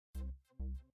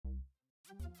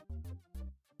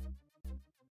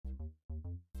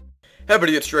Hey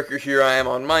everybody, it's Striker here. I am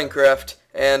on Minecraft,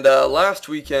 and last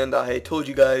weekend I told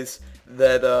you guys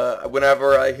that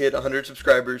whenever I hit 100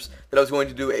 subscribers that I was going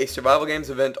to do a survival games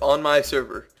event on my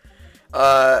server.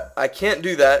 I can't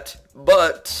do that,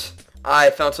 but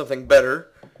I found something better.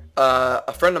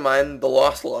 A friend of mine, the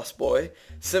Lost Boy,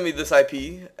 sent me this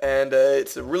IP, and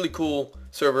it's a really cool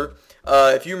server.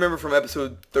 If you remember from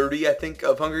episode 30, I think,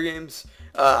 of Hunger Games,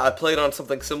 I played on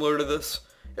something similar to this.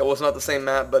 It was not the same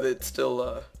map, but it's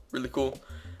still really cool.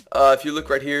 If you look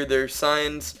right here, there's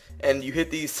signs, and you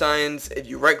hit these signs. If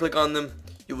you right click on them,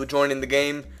 you will join in the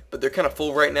game, but they're kind of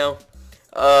full right now.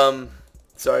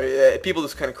 Sorry, people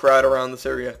just kind of crowd around this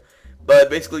area, but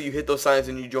basically you hit those signs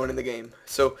and you join in the game.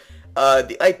 So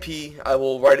the IP, I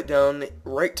will write it down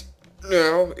right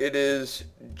now. It is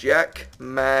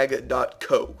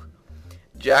jackmag.co.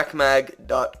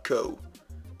 jackmag.co.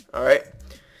 Alright,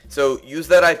 so use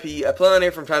that IP. I play on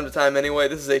here from time to time anyway.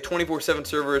 This is a 24/7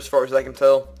 server as far as I can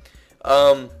tell.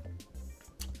 My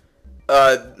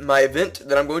event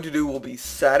that I'm going to do will be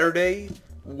Saturday,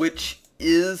 which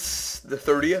is the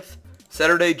 30th.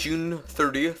 Saturday, June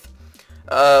 30th.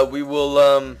 I'm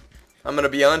going to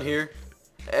be on here,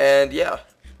 and yeah.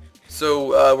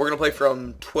 So we're going to play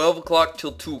from 12 o'clock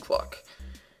till 2 o'clock.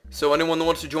 So anyone that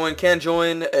wants to join can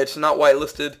join. It's not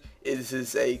whitelisted. It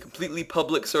is a completely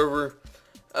public server.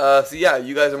 So yeah,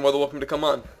 you guys are more than welcome to come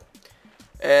on.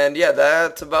 And yeah,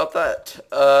 that's about that.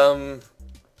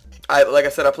 Like I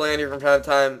said, I play on here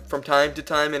from time to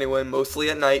time anyway, mostly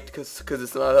at night, because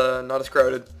it's not as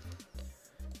crowded.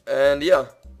 And yeah,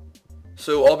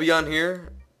 so I'll be on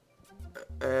here.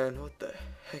 And what the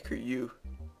heck are you,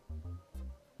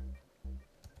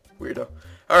 weirdo?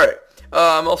 Alright,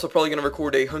 I'm also probably going to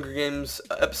record a Hunger Games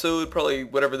episode, probably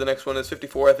whatever the next one is,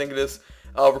 54 I think it is.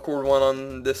 I'll record one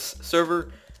on this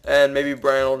server, and maybe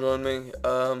Brian will join me.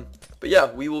 But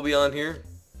yeah, we will be on here.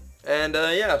 And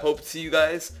yeah, hope to see you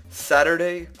guys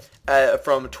Saturday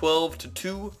from 12 to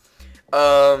 2.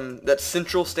 That's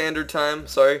Central Standard Time,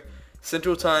 sorry.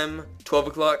 Central Time, 12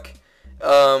 o'clock.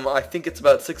 I think it's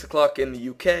about 6 o'clock in the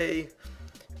UK.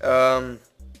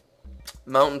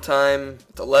 Mountain Time,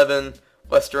 it's 11.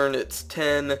 Western, it's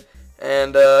 10.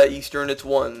 And Eastern, it's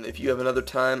 1. If you have another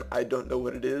time, I don't know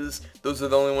what it is. Those are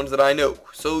the only ones that I know.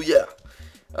 So yeah,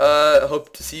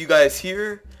 hope to see you guys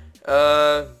here.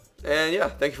 And yeah,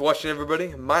 thanks for watching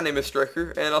everybody. My name is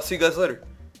Striker, and I'll see you guys later.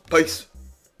 Peace.